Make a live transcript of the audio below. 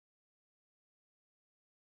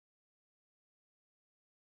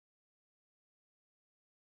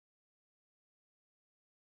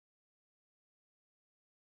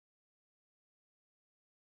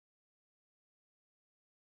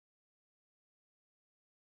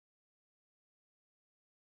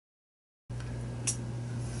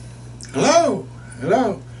Hello,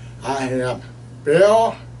 hello. I am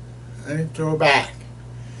Bill Angelbeck.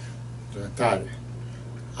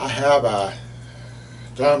 I have a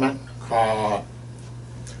sermon called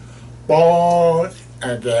Born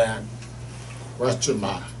Again, question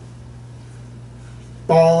mark.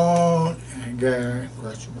 Born again,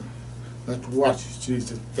 question mark. That's what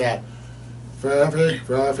Jesus said. Very,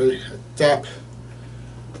 very step.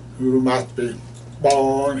 You must be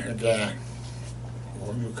born again,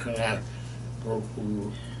 or you cannot go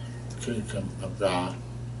to the kingdom of God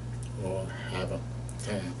or heaven.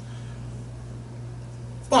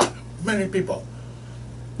 But many people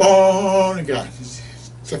born again, it's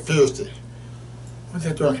confused. What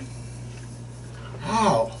they're doing?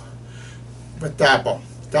 How? For example,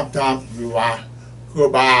 sometimes you are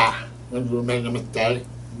goodbye when you make a mistake.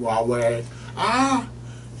 You are away.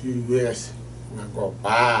 You wish you go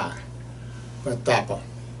by. For example,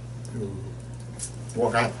 you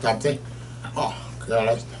work on something.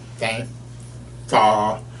 Careless thing.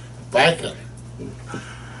 Fall. Break it.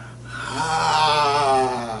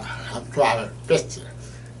 I'm trying to fix it.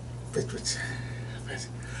 I'm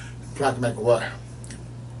trying to make it work.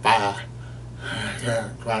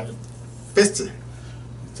 Trying to fix it.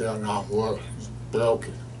 It's still not working. It's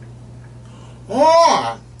broken.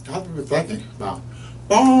 Or I've been thinking about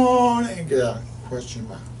born again, question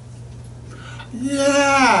mark.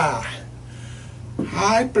 Yeah,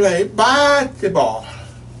 I play basketball.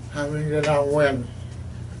 I mean, did not win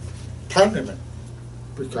tournament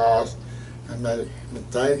because I made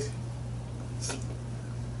mistakes,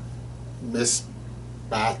 missed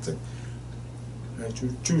basket, and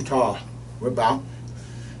too tall. Rebound.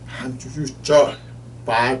 I'm too short,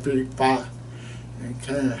 5 feet 5, and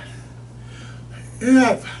can.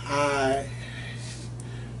 If I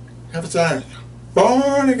have a chance,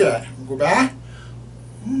 born again, go back,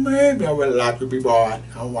 maybe I would like to be born.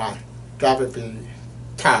 I want to be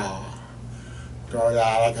tall, so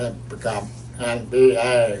that I can become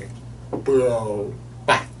NBA pro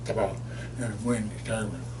basketball and win the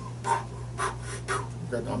tournament.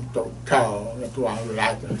 Because I'm so tall, that's why I would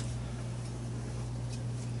like to.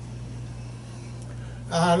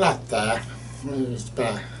 I like that. It's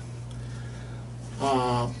bad.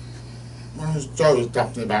 I want to tell you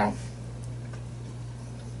something about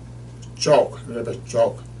joke, a little bit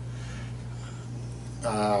joke.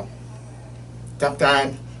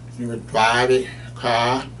 Sometimes you would drive a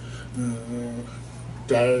car,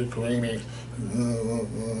 daydreaming,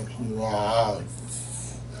 you are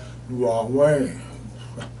away.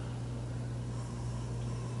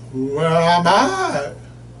 Where am I?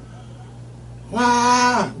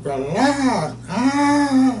 Wow, relax.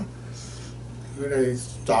 They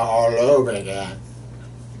start all over again.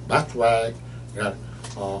 That's why you got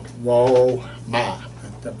whoa, man.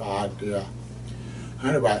 That's the idea.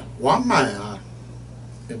 Anyway, one man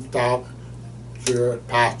involved to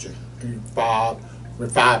pastor, involved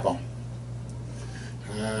revival.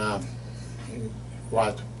 He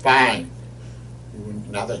was fined in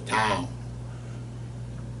another town.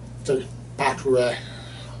 So, pastor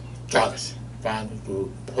church, fined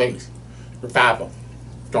to police, revival.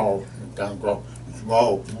 So, down go,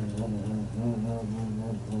 whoa,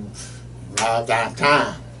 right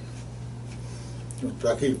downtown.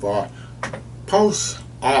 Looking for post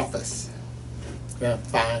office. Can't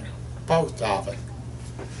find post office.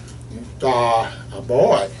 You saw a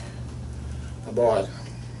boy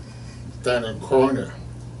standing in the corner.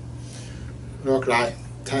 Looked like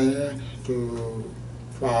 10 to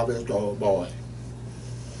 12 years old boy.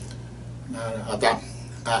 And I thought,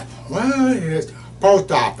 well, it's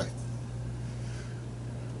post office.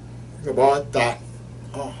 The boy thought,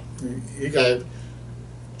 he gave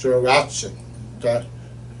direction to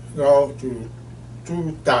go to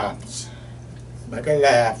 2 stops, make a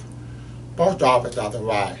left, post office on the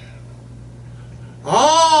right.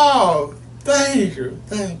 Oh, thank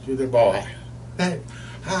you, the boy.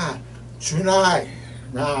 Tonight,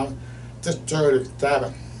 around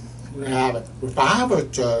 6:37, we have a revival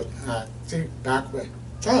church at St. Backway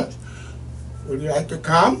Church. Would you like to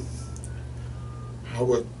come? I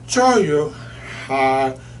will show you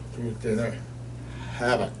how to dinner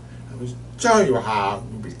heaven. I will show you how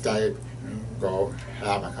to be saved and go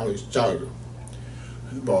heaven. I will show you.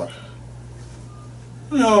 Boy,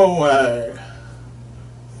 no way.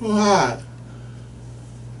 What?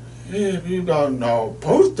 If you don't know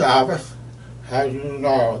post office, how do you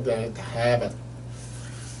know that it's heaven?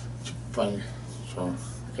 It's funny. So,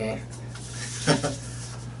 okay.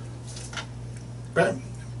 But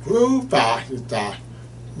true fact is that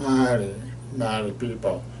many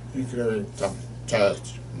people, including some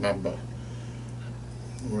church members,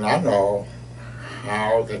 I know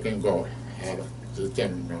how they can go. Have the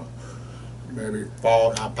thing, you know, maybe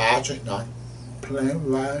fall a patch, not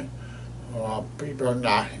plain way, or people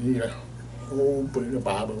not here. Open the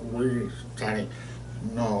Bible, we study,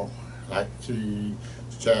 no, like the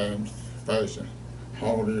James Version,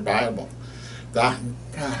 Holy Bible. That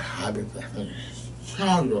habit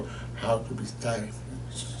show you how to be safe,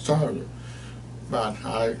 show you. But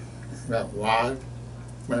that why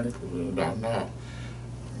many people don't know.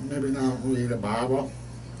 Maybe not read the Bible,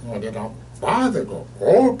 or they don't bother go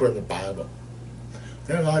open the Bible.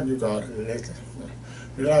 They like to go listen.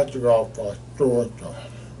 They like to go for story.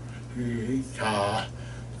 He yeah.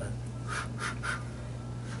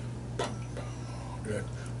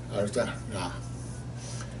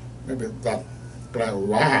 Maybe that black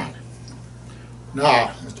wine.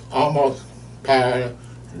 Now it's almost parallel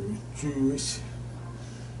to Jewish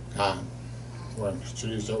time when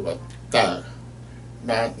Jesus was there.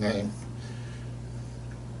 Man named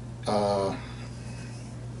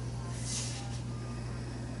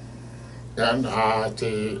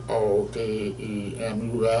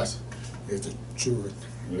Nitodemus is a Jewish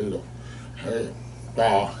leader. Hey,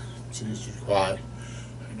 wow, Jesus Christ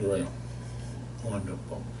doing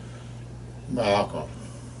wonderful miracle,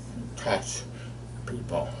 touch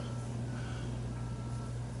people,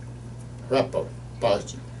 ripple,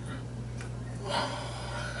 person.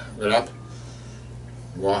 Get up,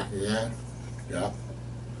 walk in, get up,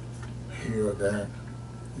 here then.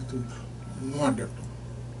 It's wonderful.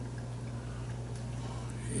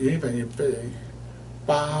 Even if they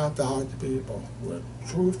 5,000 people with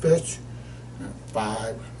 2 fish and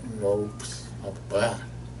 5 loaves of bread.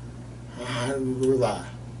 Hallelujah.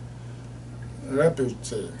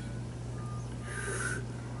 Liberty.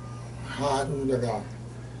 Hallelujah.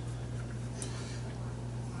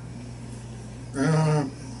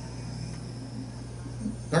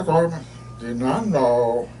 Nicodemus did not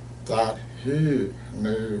know that he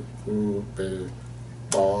needed to be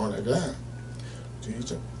born again.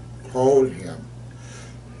 Jesus told him,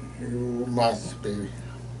 you must be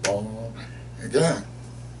born again.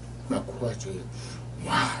 The question is,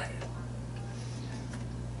 why?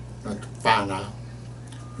 Let's find out.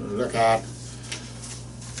 Look at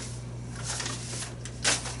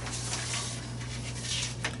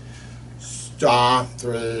John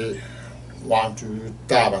 3, 1 to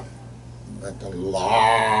 7. That's a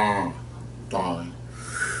long time.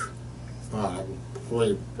 I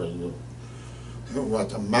pray for you. It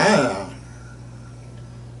was a man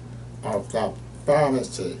of the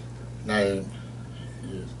Pharisee named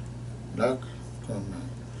Nicodemus,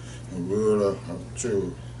 the ruler of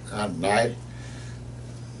Jews. At night,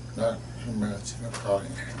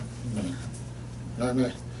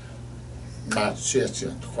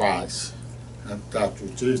 magician Christ and Dr.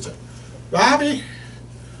 Jesus. Rabbi,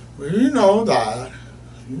 we know that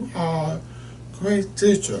you are a great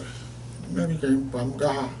teacher. Maybe came from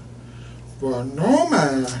God. For no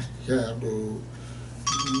man can do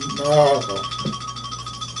miracles.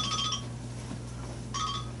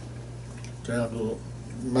 Can do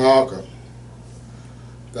miracles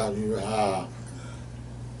that you have.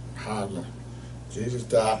 Jesus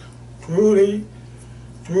died. Truly,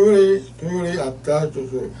 I tell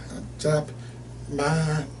you, except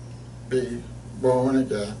man be born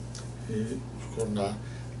again, he could not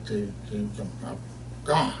see the kingdom of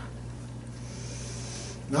God.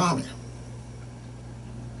 Now,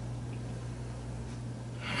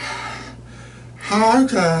 how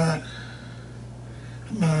can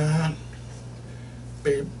man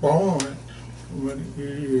be born when he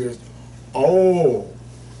is old?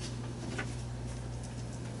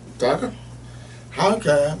 Second, how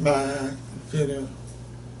can man get a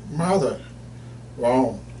mother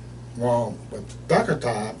wrong but the second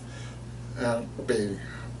time and be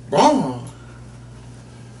born?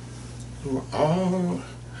 To all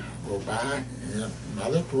go back in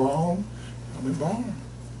mother's womb and be born.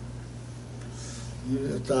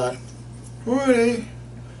 You thought, truly,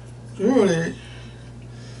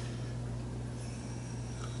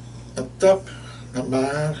 except the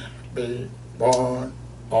man be born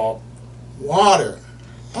of water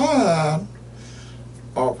and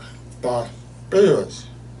of the Spirit,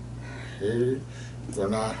 he will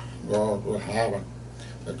not go to heaven,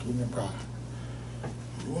 the kingdom of God.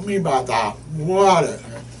 What do you mean by that? Water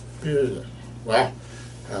and Spirit. Well,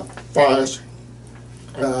 first,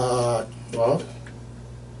 never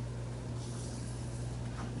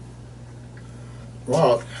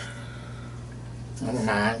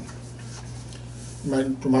mind.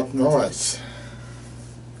 Made too much noise.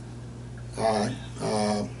 I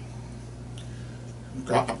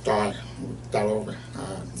got up there, got over.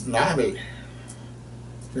 Nobby,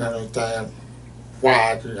 you understand?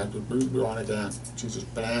 why you have to be born again. Jesus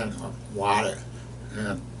plan of water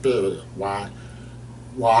and spirit. Why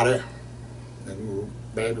water and you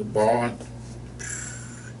baby born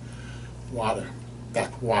water.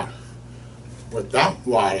 That's water. Without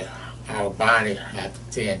water, our body has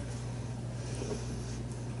sin.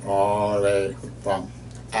 All the way from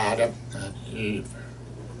Adam and Eve.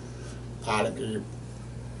 Adam and Eve.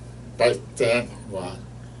 First sin was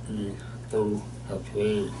Eve through her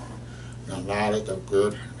tree. The knowledge of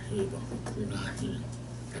good and evil. Do not eat.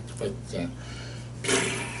 That's the first sin.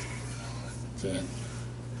 Sin.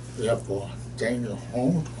 Therefore, danger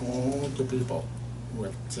hold all the people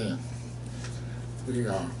with sin. We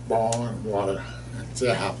are born water and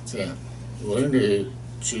still have sin. We need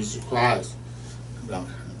Jesus Christ. Now,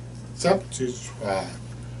 accept Jesus Christ.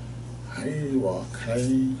 He will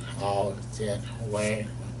clean our sin away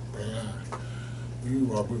with blood. We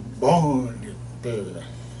will be born in spirit.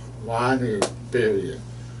 Why the spirit?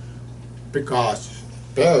 Because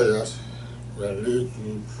spirit will lead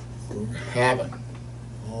you to heaven.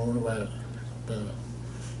 All the way to spirit.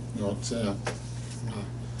 No sin. No.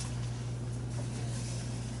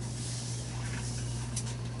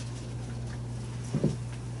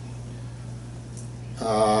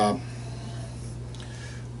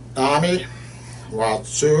 Army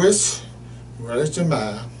was Jewish religious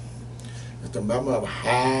man, is a member of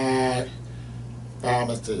high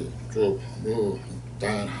pharmacy group who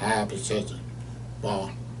done high position,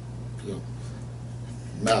 born,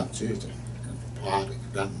 met Jesus and party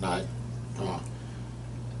that night,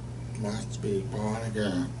 must be born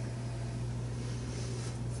again.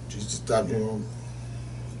 Jesus told him,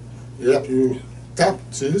 if you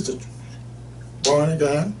accept Jesus, born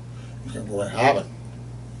again, you can go to heaven.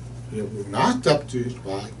 If you not accept Jesus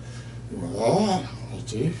Christ, you will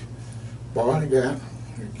receive born again,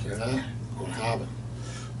 you cannot go to heaven.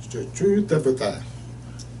 It's the two different things.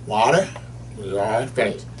 Water, we are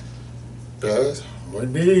finished. Because we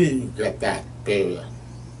need to get that period.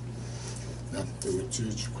 Not through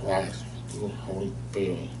Jesus Christ, through the Holy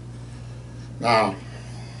Spirit. Now,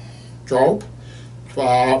 Job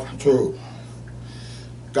 12:2.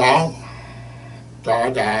 Don't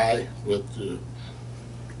die with you.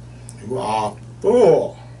 You are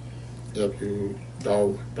fool if you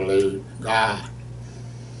don't believe God.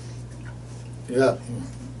 If you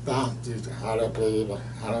don't Jesus, I don't believe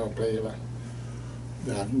it,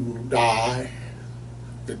 then you die,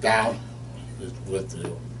 the down is with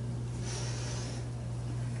you.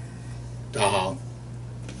 Down.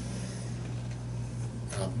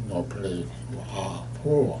 Have no belief, you are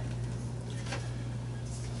poor.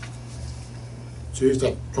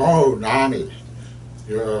 Jesus told Nani,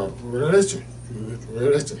 your religion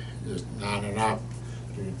is not enough.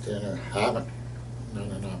 You didn't have it, not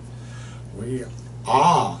enough. We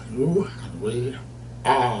are, you and we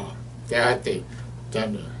are dirty,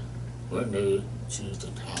 tender. We need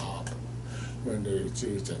Jesus' help. We need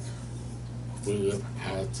Jesus. We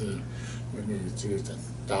are sin. We need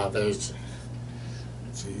Jesus' salvation.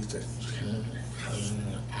 Jesus can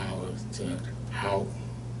clean our sin out.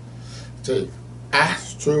 See,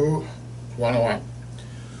 Acts 2:21.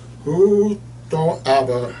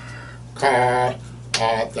 Whosoever call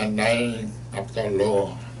on the name of the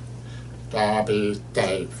Lord shall be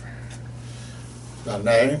saved. The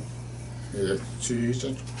name is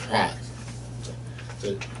Jesus Christ.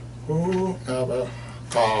 See, whoever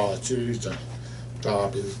calls Jesus shall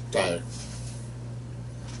be saved.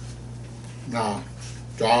 Now,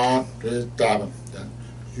 John 3:7.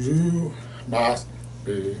 You must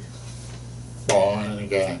be born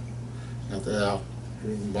again. Nothing else.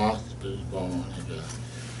 You must be born again.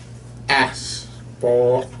 Acts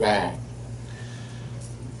 4:12.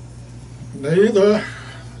 Neither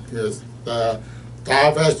is the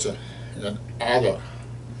salvation in other,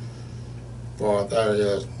 for there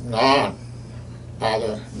is none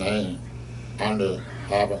other name under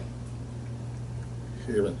heaven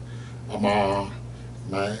given among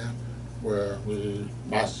man where we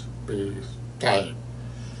must be saved.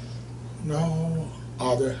 No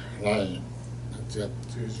other name except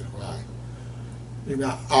Jesus Christ. You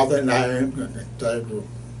got other names and they save you.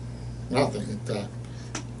 Nothing except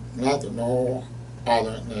nothing, no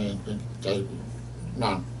other name can save you.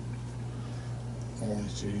 None. Only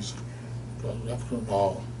Jesus. But you have to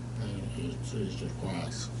know name is Jesus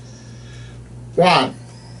Christ. 1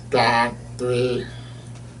 John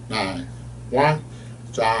 3:9. 1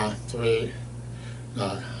 John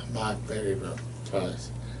 3:9. My favorite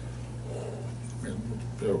verse. It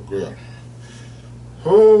feel good.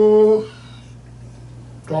 Whosoever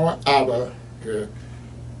is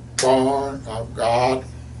born of God,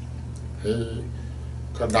 he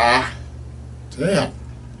cannot sin.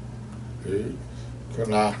 He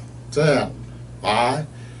cannot sin. Why?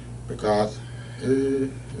 Because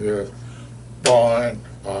he is born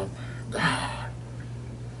of God.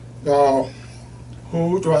 So,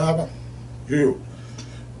 whosoever you,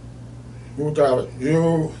 whosoever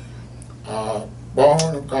you are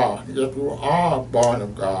born of God, if you are born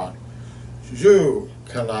of God, you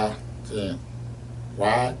cannot sin.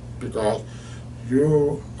 Why? Because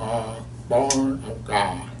you are born of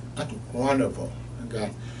God. That's wonderful.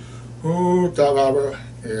 Okay. Whosoever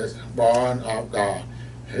is born of God,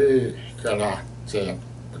 he cannot sin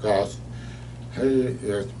because he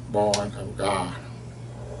is born of God.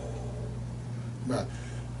 But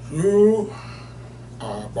you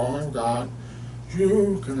are born of God,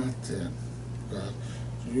 you cannot sin because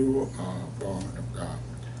you are born of God.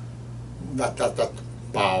 That's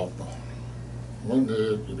powerful. We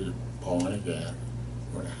need to be born again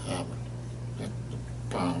when it happens. That's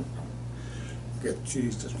powerful. Get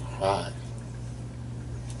Jesus Christ.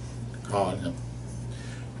 Call him.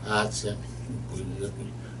 Ask him. Believe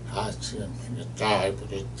him. Ask him. You die for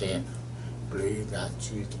the sin. Believe that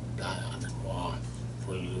Jesus died on the cross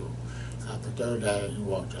for you. After 3rd day, you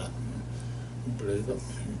walked up. You believe him.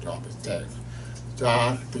 You drop his dead.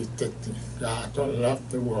 John 3:16. God so loved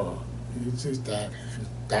the world. He just died. He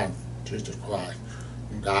died. Jesus Christ.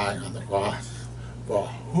 He died on the cross for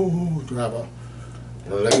whosoever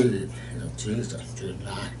believe in Jesus to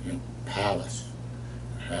not in palace,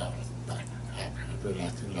 hell, but have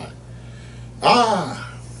everlasting life. Ah!